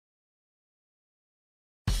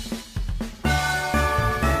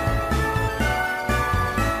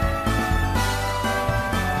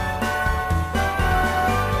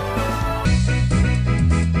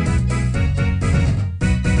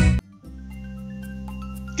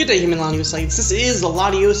Good day, human Latiosites. This is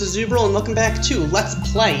Latiosites, and welcome back to Let's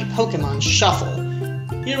Play Pokemon Shuffle.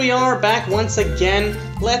 Here we are, back once again.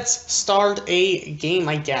 Let's start a game,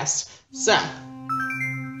 I guess. So,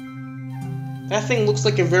 that thing looks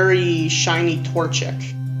like a very shiny Torchic.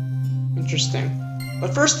 Interesting.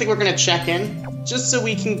 But first, I think we're going to check in, just so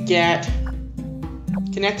we can get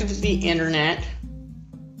connected to the internet,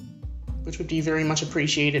 which would be very much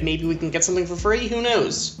appreciated. Maybe we can get something for free, who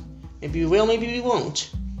knows? Maybe we will, maybe we won't.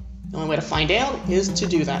 The only way to find out is to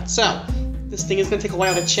do that. So, this thing is going to take a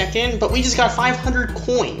while to check in, but we just got 500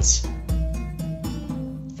 coins.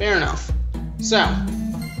 Fair enough. So,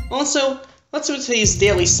 also, let's see what today's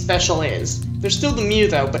daily special is. There's still the Mew,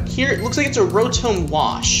 though, but here it looks like it's a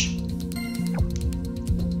Rotom-Wash. Let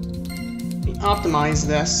me optimize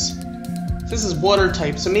this. This is water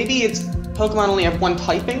type, so maybe it's Pokemon only have one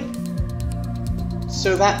typing.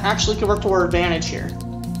 So that actually could work to our advantage here.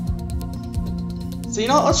 So you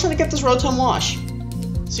know what, let's try to get this Rotom-Wash.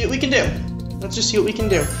 See what we can do. Let's just see what we can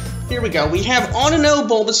do. Here we go. We have Onino,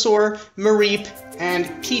 Bulbasaur, Mareep, and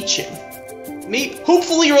Pichu.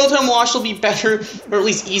 Hopefully Rotom-Wash will be better, or at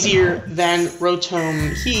least easier than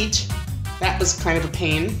Rotom-Heat. That was kind of a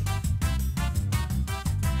pain.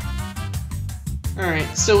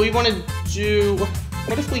 Alright, so we want to do...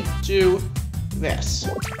 What if we do this?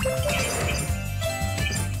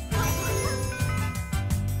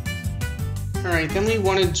 Alright, then we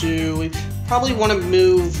probably want to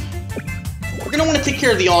move... We're going to want to take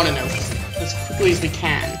care of the Onino as quickly as we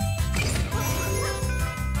can.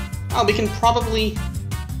 Oh, we can probably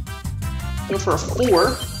go for a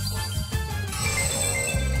 4.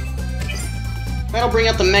 That'll bring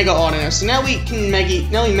out the Mega Onino. So now we can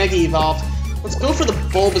Mega Evolve. Let's go for the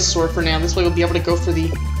Bulbasaur for now. This way we'll be able to go for the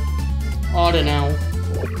Onino.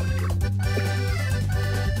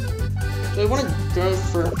 So I want to go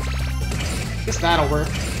for... I guess that'll work.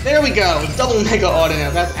 There we go! Double Mega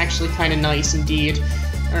Onino. That's actually kind of nice indeed.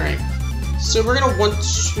 Alright. So we're going to want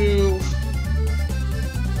to...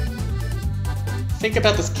 think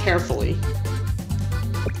about this carefully.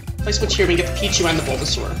 If I switch here, we get the Pichu and the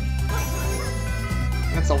Bulbasaur.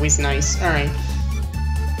 That's always nice. Alright.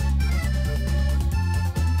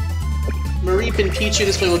 Mareep and Pichu,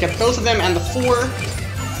 this way we'll get both of them, and the 4.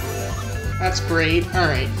 That's great.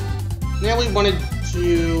 Alright. Now we want to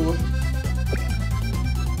do...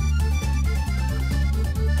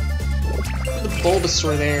 the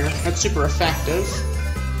Bulbasaur there. That's super effective.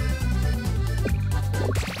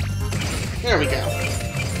 There we go.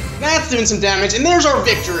 That's doing some damage, and there's our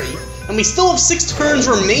victory! And we still have 6 turns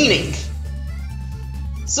remaining!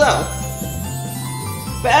 So,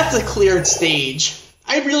 that's a cleared stage.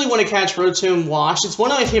 I really want to catch Rotom-Wash. It's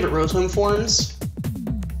one of my favorite Rotom forms.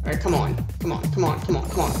 Alright, come on. Come on, come on, come on,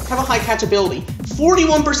 come on. Have a high catchability.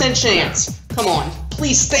 41% chance! Come on.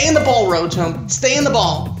 Please, stay in the ball, Rotom. Stay in the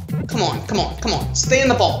ball. Come on, come on, come on. Stay in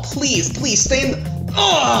the ball. Please, please, stay in the...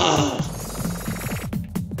 Ugh!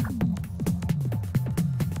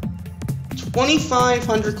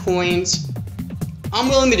 2,500 coins. I'm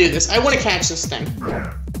willing to do this. I want to catch this thing.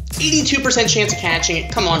 82% chance of catching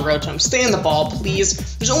it. Come on, Rotom. Stay in the ball,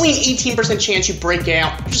 please. There's only an 18% chance you break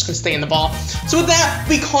out. You're just going to stay in the ball. So with that,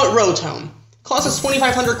 we call it Rotom. Cost us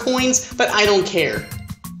 2,500 coins, but I don't care.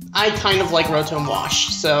 I kind of like Rotom-Wash,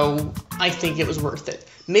 so I think it was worth it.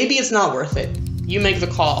 Maybe it's not worth it. You make the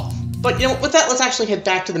call. But, you know, with that, let's actually head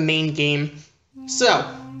back to the main game. So,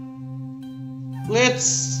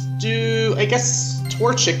 let's do... I guess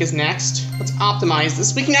Torchic is next. Let's optimize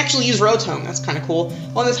this. We can actually use Rotom. That's kind of cool.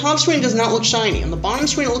 On the top screen, it does not look shiny. On the bottom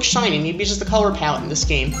screen, it looks shiny. Maybe it's just the color palette in this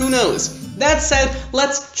game. Who knows? That said,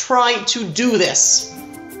 let's try to do this.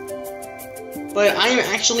 But I am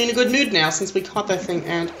actually in a good mood now since we caught that thing,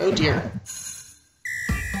 and oh dear.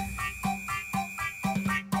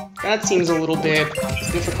 That seems a little bit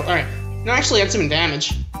difficult. Alright. No, actually, that's doing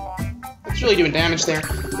damage. That's really doing damage there.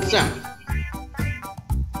 So.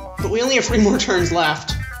 But we only have 3 more turns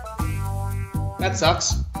left. That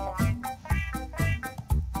sucks.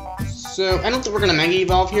 So, I don't think we're gonna Mega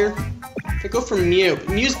Evolve here. If I go for Mew.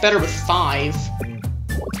 Mew's better with 5.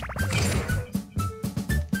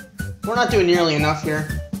 We're not doing nearly enough here.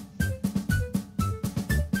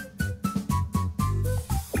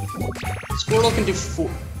 Squirtle can do 4.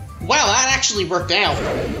 Wow, that actually worked out.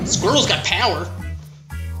 Squirtle's got power.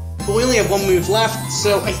 But we only have 1 move left,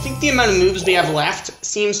 so I think the amount of moves we have left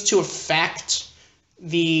seems to affect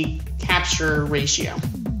the capture ratio.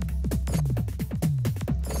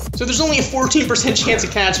 So there's only a 14% chance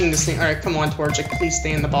of catching this thing. Alright, come on, Torchic, please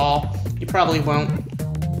stay in the ball. You probably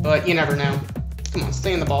won't, but you never know. Come on,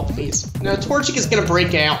 stay in the ball, please. No, Torchic is gonna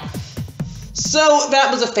break out. So,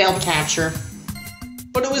 that was a failed capture.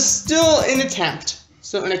 but it was still an attempt.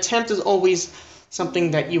 So an attempt is always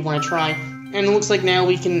something that you want to try. And it looks like now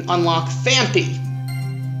we can unlock Phanpy.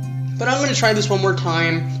 But I'm going to try this one more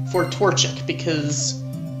time for Torchic, because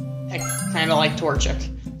I kind of like Torchic.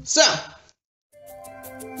 So,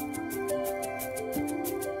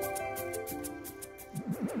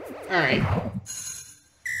 alright.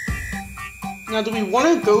 Now, do we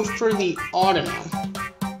want to go for the Automo?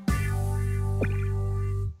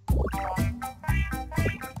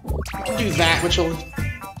 We can do that, which will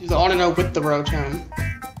do the Automo with the Rotom.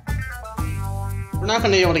 We're not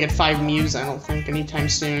going to be able to get 5 Mews, I don't think, anytime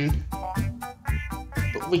soon.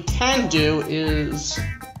 But what we can do is...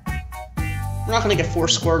 we're not going to get 4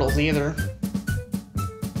 Squirtles either.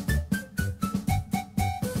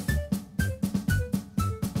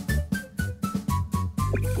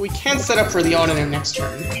 We can set up for the Automo next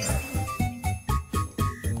turn.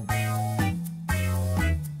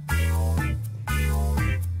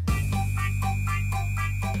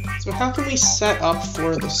 So how can we set up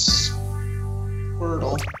for the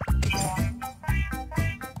Squirtle?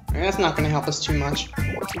 Alright, that's not going to help us too much.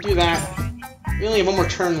 We'll do that. We only have 1 more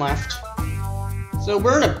turn left. So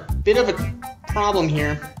we're in a bit of a problem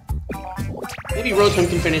here. Maybe Rotom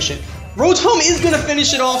can finish it. Rotom is going to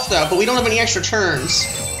finish it off though, but we don't have any extra turns.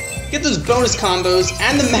 Get those bonus combos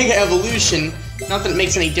and the Mega Evolution. Not that it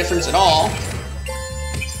makes any difference at all.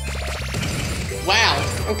 Wow.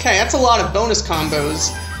 Okay, that's a lot of bonus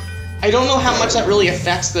combos. I don't know how much that really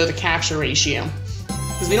affects the capture ratio,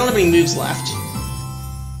 because we don't have any moves left.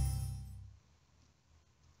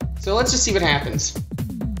 So let's just see what happens.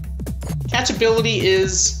 Catchability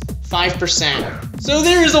is 5%. So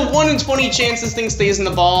there is a 1 in 20 chance this thing stays in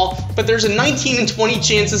the ball, but there's a 19 in 20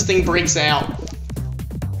 chance this thing breaks out.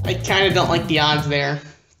 I kind of don't like the odds there.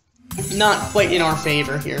 Not quite in our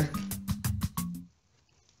favor here.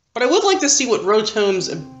 But I would like to see what Rotom's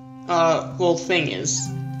little thing is.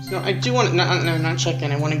 So I do want to... no, not check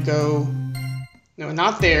in. I want to go... no,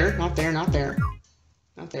 not there. Not there, not there.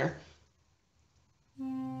 Not there.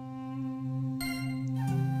 I'm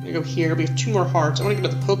going to go here. We have 2 more hearts. I want to go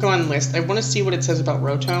to the Pokemon list. I want to see what it says about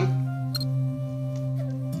Rotom.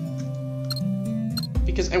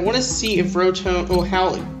 Because I want to see if Rotom... oh,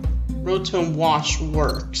 how Rotom-Wash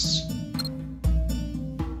works.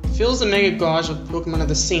 Fills the Mega Gauge with Pokemon of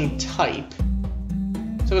the same type.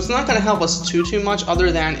 So it's not going to help us too much,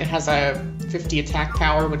 other than it has a 50 attack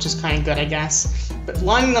power, which is kind of good, I guess. But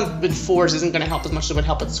lining them with 4s isn't going to help as much as it would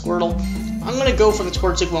help with Squirtle. I'm going to go for the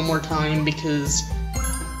Torchic one more time, because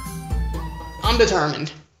I'm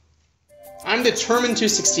determined. I'm determined to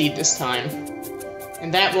succeed this time.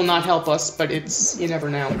 And that will not help us, but it's... you never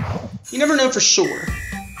know. You never know for sure.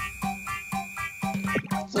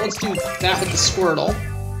 So let's do that with the Squirtle.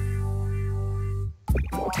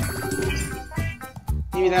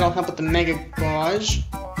 Maybe that'll help with the Mega Gauge.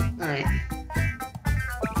 Alright.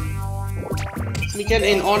 Can we get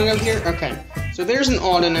an Automo here? Okay. So there's an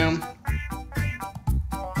Automo.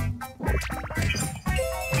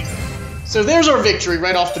 So there's our victory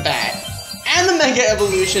right off the bat. And the Mega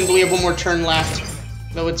Evolution, but we have 1 more turn left.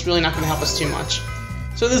 Though it's really not going to help us too much.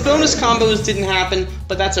 So those bonus combos didn't happen,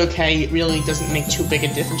 but that's okay. It really doesn't make too big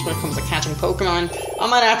a difference when it comes to catching Pokemon. I'm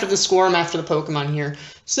not after the score, I'm after the Pokemon here.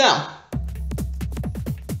 So,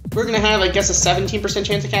 we're going to have, I guess, a 17%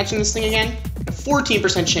 chance of catching this thing again. A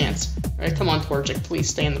 14% chance. Alright, come on, Torchic, please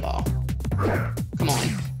stay in the ball. Come on.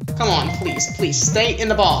 Come on, please, please, stay in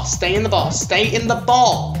the ball. Stay in the ball. Stay in the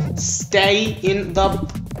ball. Stay in the...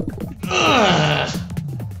 ugh.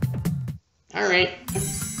 Alright.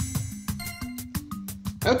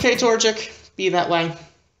 Okay, Torchic, be that way.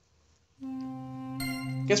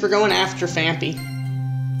 Guess we're going after Phanpy.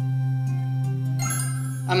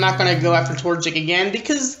 I'm not gonna go after Torchic again,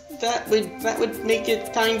 because that would make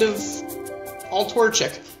it kind of all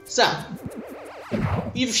Torchic. So,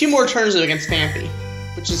 we have a few more turns against Phanpy,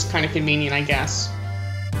 which is kind of convenient, I guess.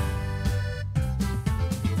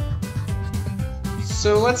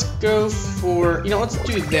 So let's go for, you know, let's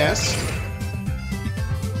do this.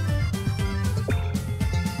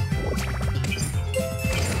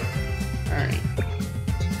 Alright.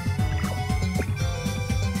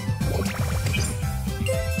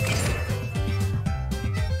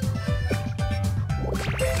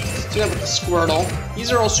 Let's do that with the Squirtle.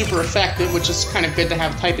 These are all super effective, which is kind of good to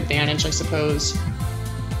have type advantage, I suppose.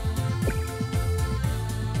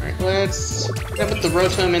 Alright, let's do that with the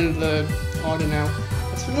Rotom and the Automo.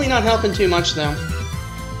 It's really not helping too much, though.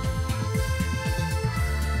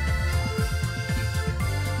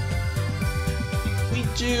 We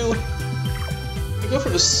go for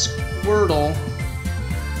the Squirtle.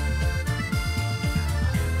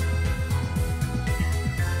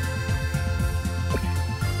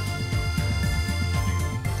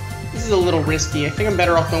 is a little risky. I think I'm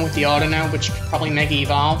better off going with the Auto now, which could probably Mega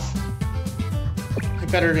Evolve. The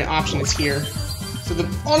better option is here. So the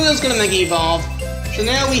Auto's gonna Mega Evolve. So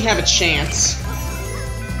now we have a chance.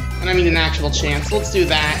 And I mean an actual chance. Let's do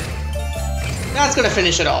that. That's gonna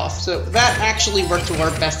finish it off. So that actually worked to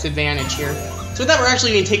our best advantage here. So with that, we're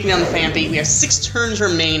actually going to be taking down the Fampi. We have 6 turns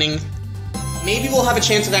remaining. Maybe we'll have a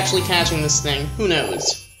chance of actually catching this thing. Who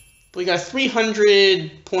knows? But we got a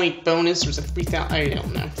 300 point bonus, or is it 3,000? I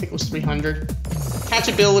don't know. I think it was 300.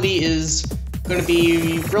 Catchability is going to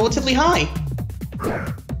be relatively high.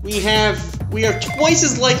 We are twice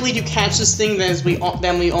as likely to catch this thing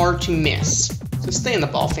than we are to miss. So stay in the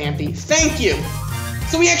ball, Fampi. Thank you!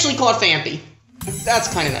 So we actually caught Fampi. That's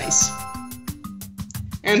kind of nice.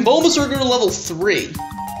 And Bulbasaur grew to level 3.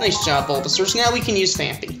 Nice job, Bulbasaur. So now we can use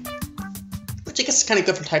Fampi. Which I guess is kind of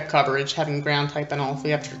good for type coverage, having ground type and all, if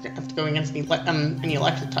we have to go against any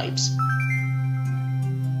electric types.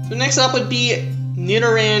 So next up would be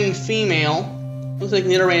Nidoran female. Looks like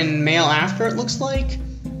Nidoran male after, it looks like.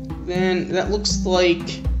 Then that looks like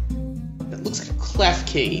a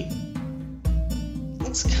Klefki.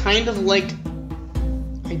 Looks kind of like,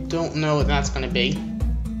 I don't know what that's gonna be.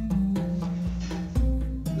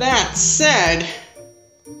 That said,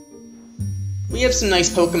 we have some nice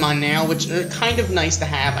Pokemon now, which are kind of nice to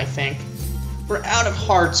have, I think. We're out of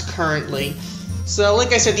hearts currently. So,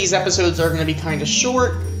 like I said, these episodes are going to be kind of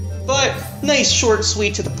short, but nice, short,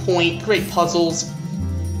 sweet, to the point, great puzzles,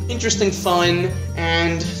 interesting fun,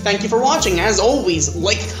 and thank you for watching. As always,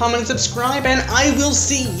 like, comment, and subscribe, and I will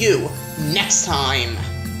see you next time.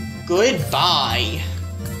 Goodbye.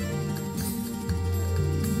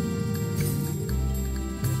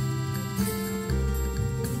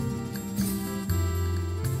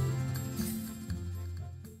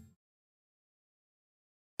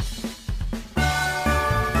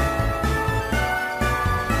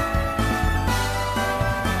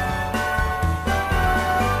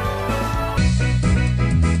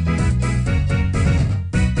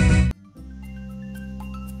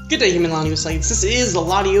 Good day, human Latiosites. This is the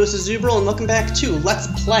Latiosites, and welcome back to Let's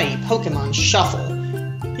Play Pokemon Shuffle.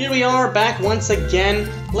 Here we are, back once again.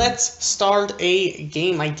 Let's start a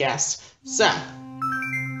game, I guess. So,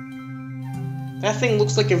 that thing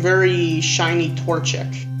looks like a very shiny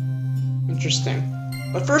Torchic. Interesting.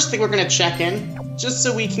 But first, I think we're going to check in, just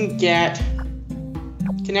so we can get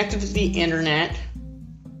connected to the internet,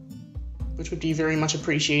 which would be very much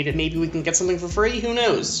appreciated. Maybe we can get something for free, who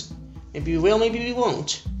knows? Maybe we will, maybe we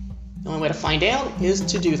won't. The only way to find out is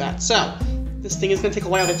to do that. So, this thing is going to take a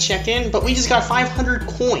while to check in, but we just got 500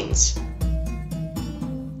 coins.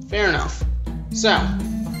 Fair enough. So,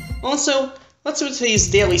 also, let's see what today's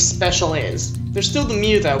daily special is. There's still the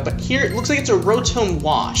Mew, though, but here it looks like it's a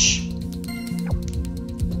Rotom-Wash. Let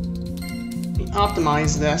me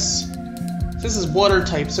optimize this. This is water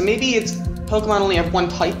type, so maybe it's Pokemon only have one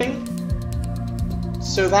typing.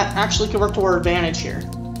 So that actually could work to our advantage here.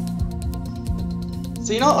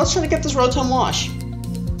 So, you know what, let's try to get this Rotom-Wash.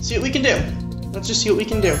 See what we can do. Let's just see what we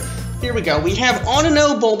can do. Here we go. We have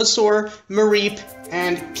Onino, Bulbasaur, Mareep,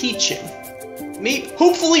 and Pichu.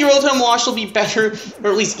 Hopefully Rotom-Wash will be better, or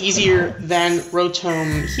at least easier, than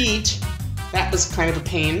Rotom-Heat. That was kind of a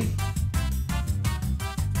pain.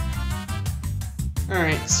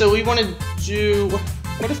 Alright, so we want to do...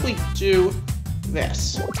 What if we do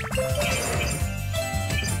this?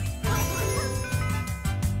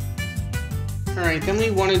 Alright, then we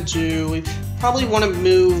probably want to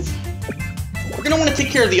move... We're going to want to take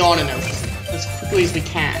care of the Onino as quickly as we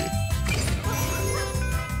can.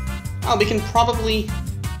 Oh, we can probably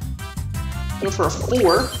go for a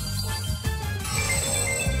 4.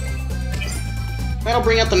 That'll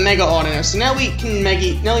bring out the Mega Onino. So now we can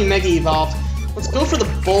Mega Evolve. Let's go for the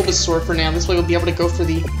Bulbasaur for now. This way we'll be able to go for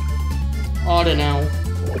the Onino.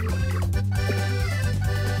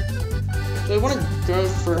 So I want to go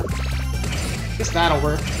for... I guess that'll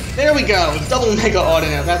work. There we go! Double Mega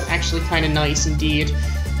Onino. That's actually kind of nice indeed.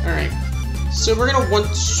 Alright. So we're going to want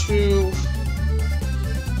to...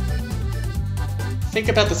 think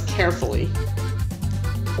about this carefully.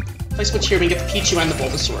 If I switch here, we get the Pichu and the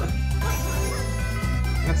Bulbasaur.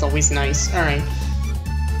 That's always nice. Alright.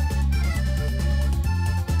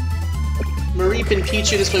 Mareep and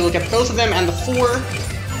Pichu, this way we'll get both of them, and the 4.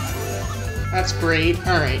 That's great.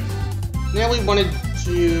 Alright. Now we want to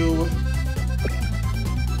do...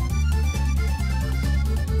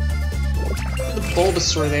 the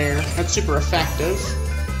Bulbasaur there. That's super effective.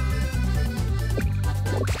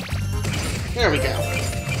 There we go.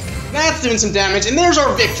 That's doing some damage, and there's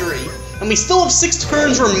our victory! And we still have 6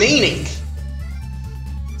 turns remaining!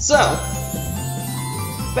 So,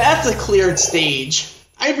 that's a cleared stage.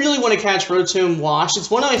 I really want to catch Rotom-Wash.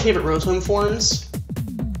 It's one of my favorite Rotom forms.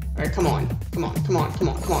 Alright, come on. Come on, come on, come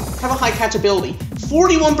on, come on. Have a high catchability.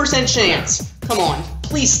 41% chance. Come on.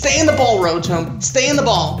 Please stay in the ball, Rotom. Stay in the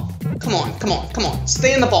ball. Come on, come on, come on.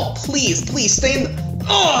 Stay in the ball. Please, please, stay in the...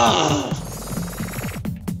 Ugh!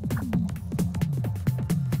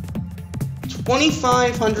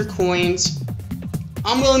 2,500 coins.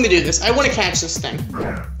 I'm willing to do this. I want to catch this thing.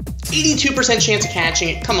 82% chance of catching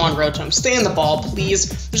it. Come on, Rotom. Stay in the ball,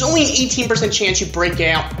 please. There's only an 18% chance you break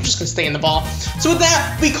out. I'm just going to stay in the ball. So with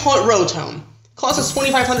that, we call it Rotom. Costs us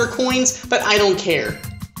 2,500 coins, but I don't care.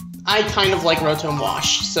 I kind of like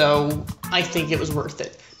Rotom-Wash, so I think it was worth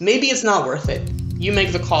it. Maybe it's not worth it. You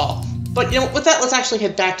make the call. But, you know, with that, let's actually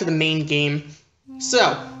head back to the main game.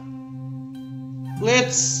 So,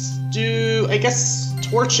 let's do, I guess,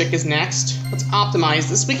 Torchic is next. Let's optimize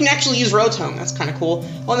this. We can actually use Rotom. That's kind of cool.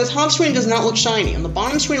 On the top screen, it does not look shiny. On the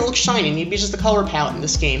bottom screen, it looks shiny. Maybe it's just the color palette in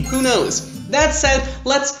this game. Who knows? That said,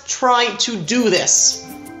 let's try to do this.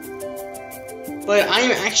 But I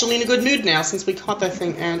am actually in a good mood now since we caught that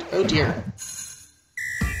thing, and oh dear.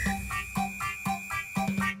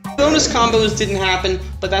 Bonus combos didn't happen,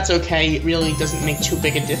 but that's okay. It really doesn't make too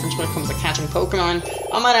big a difference when it comes to catching Pokemon.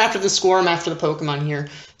 I'm not after the score, I'm after the Pokemon here.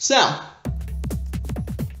 So,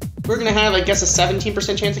 we're gonna have, I guess, a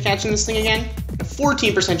 17% chance of catching this thing again. A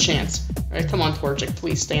 14% chance. Alright, come on, Torchic,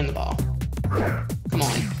 please stay in the ball. Come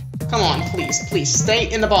on. Come on, please, please,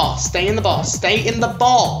 stay in the ball. Stay in the ball. Stay in the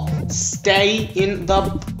ball. Stay in the...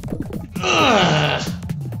 Ugh.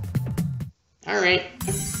 Alright.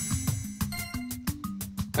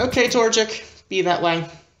 Okay, Torchic, be that way.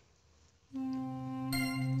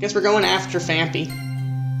 Guess we're going after Phanpy.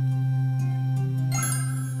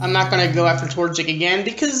 I'm not gonna go after Torchic again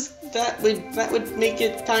because that would make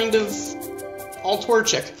it kind of all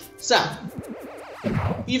Torchic. So,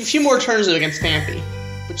 we have a few more turns against Phanpy,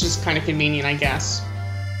 which is kind of convenient, I guess.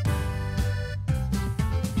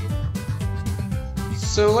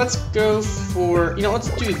 So let's go for, you know, let's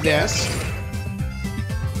do this.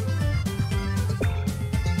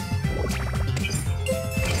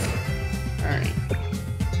 Alright.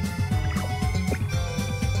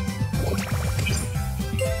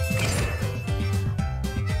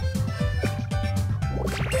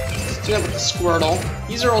 Let's do that with the Squirtle.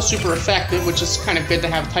 These are all super effective, which is kind of good to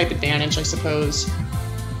have type advantage, I suppose.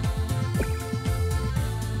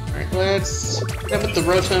 Alright, let's do that with the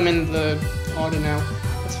Rotom and the Audino.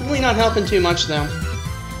 It's really not helping too much, though.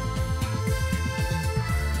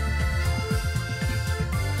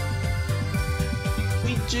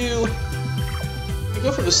 We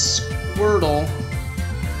go for the Squirtle.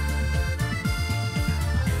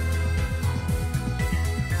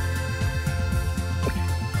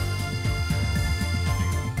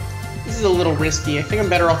 This is a little risky. I think I'm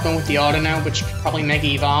better off going with the Audino, which could probably Mega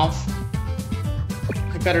Evolve.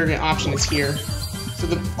 The better option is here. So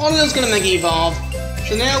the Audino's gonna Mega Evolve.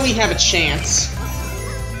 So now we have a chance.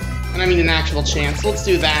 And I mean an actual chance. Let's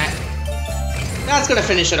do that. That's gonna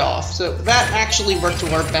finish it off. So that actually worked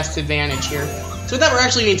to our best advantage here. So with that, we're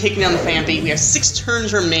actually gonna be taking down the Phanpy. We have 6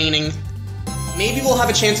 turns remaining. Maybe we'll have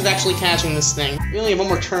a chance of actually catching this thing. We only have 1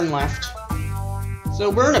 more turn left. So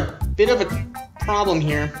we're in a bit of a problem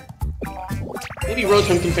here. Maybe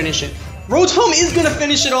Rotom can finish it. Rotom is gonna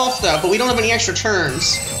finish it off though, but we don't have any extra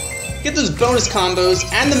turns. Get those bonus combos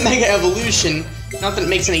and the Mega Evolution. Not that it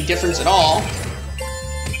makes any difference at all.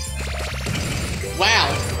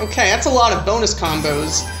 Wow, okay, that's a lot of bonus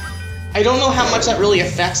combos. I don't know how much that really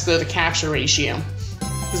affects the capture ratio,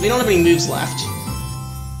 because we don't have any moves left.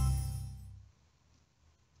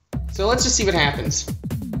 So let's just see what happens.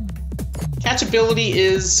 Catchability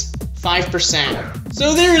is 5%.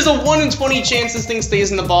 So there is a 1 in 20 chance this thing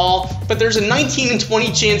stays in the ball, but there's a 19 in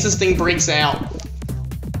 20 chance this thing breaks out.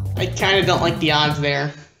 I kind of don't like the odds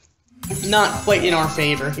there. Not quite in our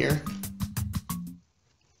favor here.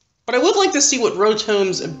 But I would like to see what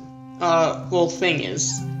Rotom's, well, thing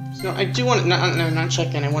is. So I do want to, no, not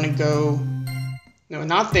check in. I want to go, no,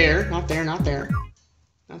 not there, not there, not there,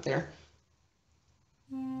 not there.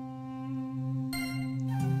 I'm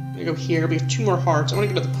gonna go here. We have 2 more hearts. I want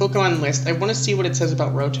to go to the Pokemon list. I want to see what it says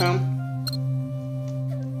about Rotom.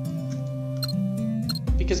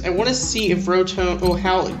 Because I want to see if how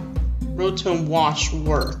Rotom-Wash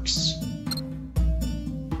works.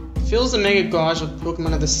 Fills the Mega Gauge with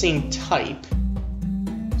Pokemon of the same type.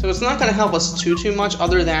 So it's not going to help us too much,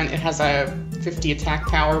 other than it has a 50 attack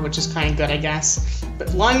power, which is kind of good, I guess.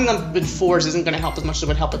 But lining up with 4s isn't going to help as much as it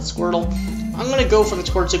would help with Squirtle. I'm going to go for the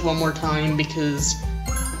Torchic one more time, because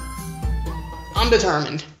I'm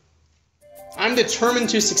determined. I'm determined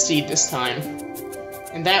to succeed this time.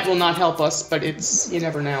 And that will not help us, but it's... you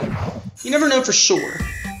never know. You never know for sure.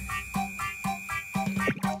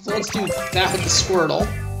 So let's do that with the Squirtle.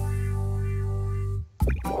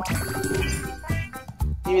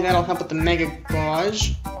 Maybe that'll help with the Mega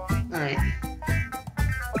Gauge. Alright.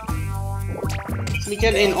 Can we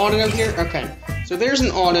get an Autognome here? Okay. So there's an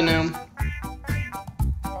Autognome.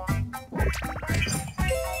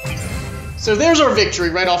 So there's our victory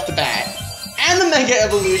right off the bat. And the Mega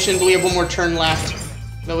Evolution, but we have one more turn left.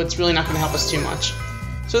 Though it's really not going to help us too much.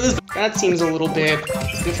 So that seems a little bit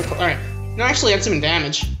difficult. Alright. No, actually, that's doing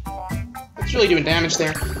damage. It's really doing damage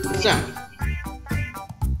there. So.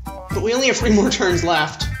 But we only have 3 more turns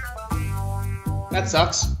left. That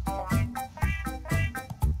sucks.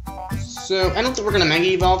 So, I don't think we're going to Mega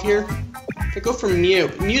Evolve here. If I go for Mew.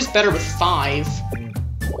 Mew's better with 5.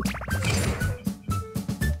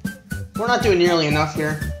 We're not doing nearly enough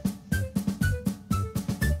here.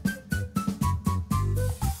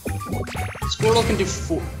 Squirtle can do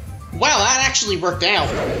 4. Wow, that actually worked out.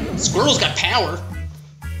 Squirtle's got power.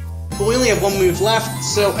 But we only have 1 move left,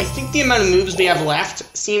 so I think the amount of moves we have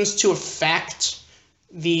left seems to affect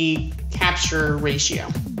the capture ratio.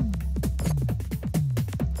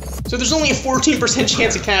 So there's only a 14%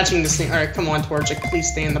 chance of catching this thing. Alright, come on, Torchic,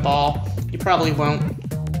 please stay in the ball. You probably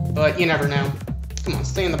won't, but you never know. Come on,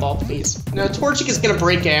 stay in the ball, please. No, Torchic is gonna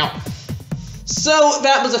break out. So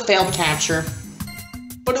that was a failed capture.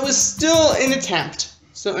 But it was still an attempt.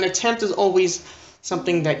 So an attempt is always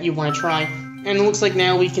something that you want to try. And it looks like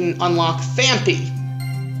now we can unlock Phanpy.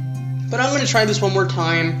 But I'm going to try this one more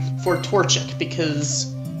time for Torchic,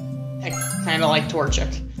 because I kind of like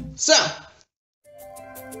Torchic. So.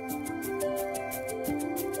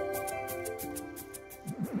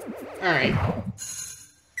 Alright.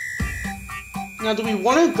 Now, do we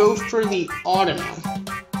want to go for the Autognome?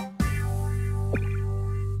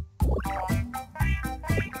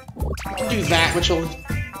 We can do that, which will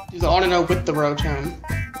do the Autognome with the Rotom.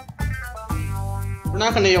 We're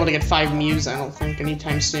not going to be able to get 5 Mews, I don't think,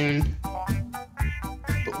 anytime soon.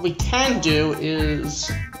 But what we can do is...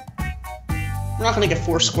 we're not going to get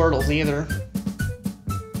 4 Squirtles either.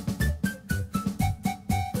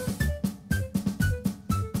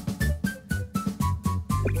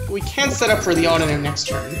 We can set up for the Autognome next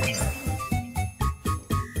turn.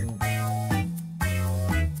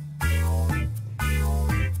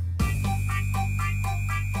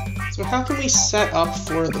 So how can we set up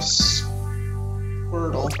for the Squirtle?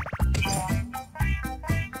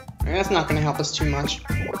 Alright, that's not going to help us too much.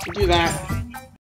 We'll do that.